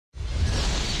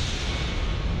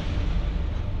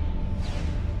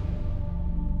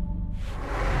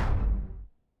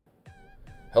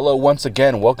Hello once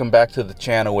again, welcome back to the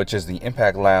channel, which is the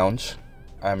Impact Lounge.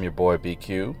 I'm your boy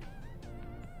BQ.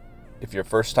 If you're a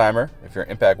first timer, if you're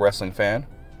an Impact Wrestling fan,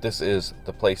 this is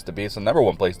the place to be. It's the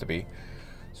 #1 place to be.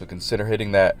 So consider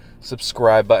hitting that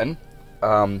subscribe button.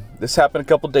 This happened a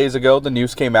couple days ago. The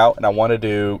news came out and I wanted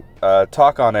to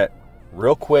talk on it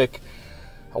real quick.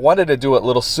 I wanted to do it a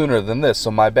little sooner than this,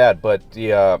 so my bad. But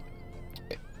the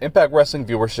Impact Wrestling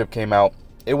viewership came out.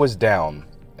 It was down,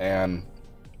 and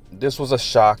this was a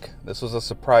shock. This was a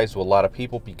surprise to a lot of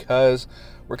people because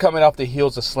we're coming off the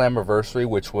heels of Slammiversary,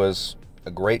 which was a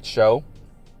great show.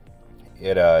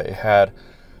 It had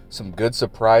some good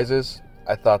surprises.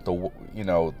 I thought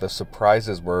the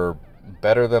surprises were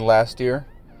better than last year.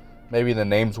 Maybe the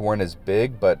names weren't as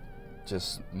big, but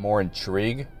just more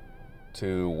intrigue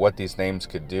to what these names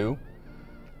could do.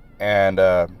 And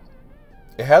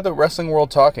it had the wrestling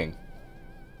world talking.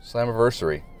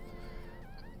 Slammiversary.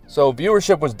 So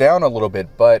viewership was down a little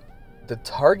bit, but the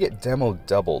target demo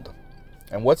doubled.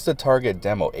 And what's the target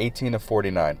demo? 18 to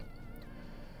 49.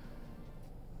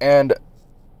 And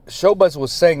Showbuzz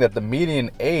was saying that the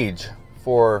median age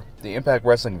for the Impact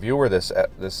Wrestling viewer this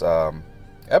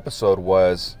episode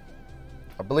was,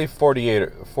 I believe,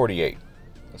 48.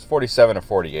 It's 47 or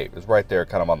 48. It was right there,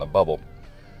 kind of on the bubble.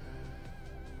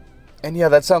 And yeah,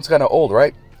 that sounds kind of old,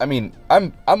 right? I mean,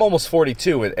 I'm almost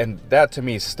 42, and that to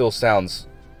me still sounds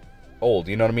old,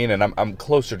 you know what I mean? And I'm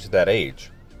closer to that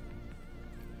age.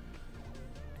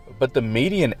 But the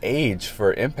median age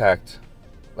for Impact,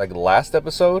 like last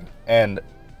episode, and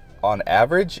on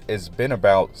average, has been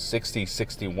about 60,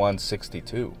 61,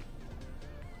 62.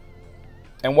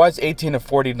 And why is 18 to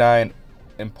 49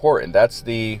 important? That's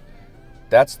the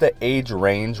age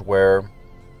range where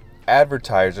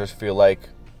advertisers feel like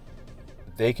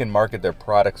they can market their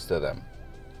products to them.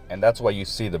 And that's why you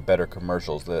see the better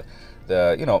commercials.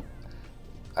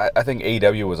 I think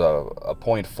AEW was a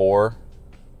 0.4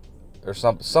 or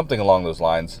something along those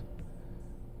lines.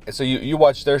 And so you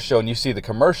watch their show and you see the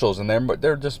commercials, and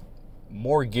they're just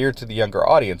more geared to the younger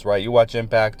audience, right? You watch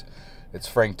Impact, it's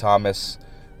Frank Thomas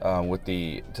with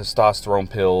the testosterone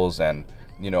pills, and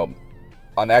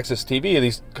on Access TV,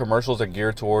 these commercials are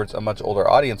geared towards a much older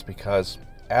audience because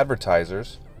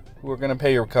advertisers who are going to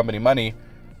pay your company money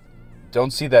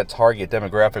don't see that target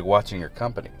demographic watching your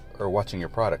company or watching your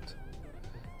product.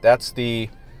 That's the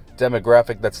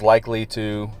demographic that's likely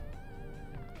to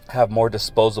have more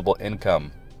disposable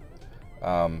income,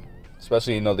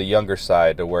 especially the younger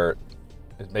side, to where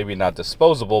it's maybe not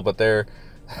disposable, but they're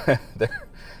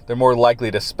they're more likely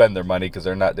to spend their money because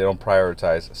they don't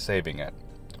prioritize saving it,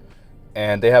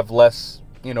 and they have less,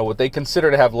 what they consider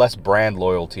to have less brand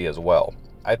loyalty as well.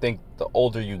 I think the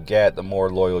older you get, the more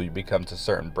loyal you become to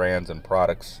certain brands and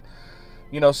products.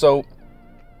 So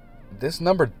this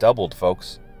number doubled,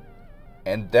 folks.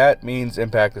 And that means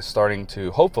Impact is starting to,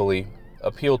 hopefully,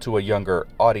 appeal to a younger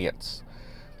audience.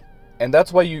 And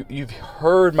that's why you've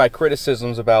heard my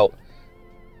criticisms about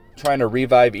trying to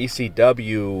revive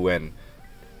ECW and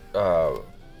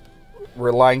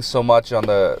relying so much on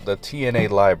the TNA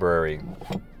library.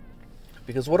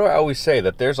 Because what do I always say?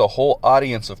 That there's a whole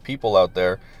audience of people out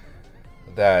there,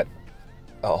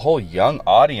 a whole young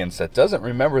audience that doesn't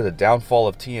remember the downfall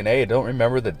of TNA, don't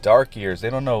remember the dark years. They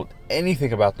don't know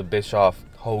anything about the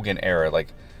Bischoff-Hogan era. Like,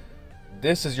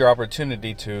 this is your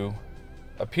opportunity to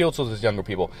appeal to those younger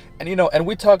people. And and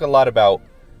we talk a lot about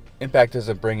Impact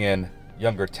doesn't bring in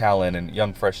younger talent and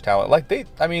young, fresh talent. Like, they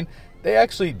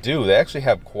actually do. They actually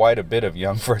have quite a bit of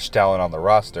young, fresh talent on the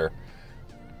roster.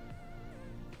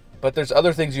 But there's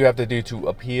other things you have to do to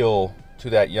appeal to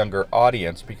that younger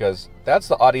audience, because that's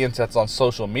the audience that's on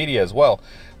social media as well.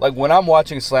 Like, when I'm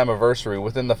watching Slammiversary,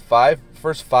 within the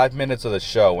first 5 minutes of the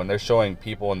show, when they're showing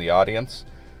people in the audience,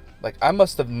 like, I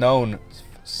must have known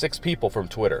 6 people from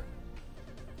Twitter.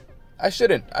 I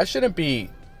shouldn't be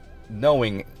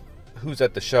knowing who's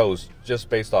at the shows just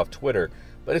based off Twitter,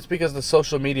 but it's because the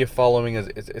social media following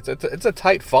it's a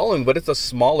tight following, but it's a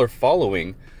smaller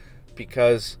following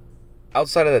because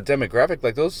outside of the demographic,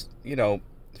 like those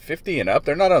 50 and up,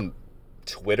 they're not on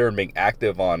Twitter and being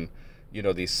active on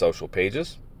these social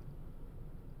pages.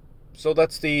 So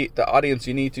that's the audience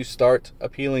you need to start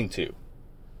appealing to.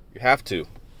 You have to.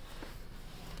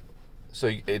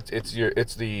 So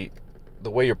it's the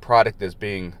way your product is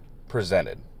being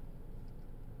presented.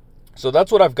 So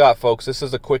that's what I've got, folks. This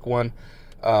is a quick one.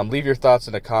 Leave your thoughts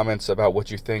in the comments about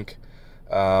what you think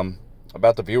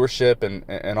about the viewership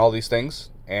and all these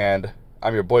things. And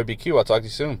I'm your boy BQ. I'll talk to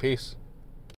you soon. Peace.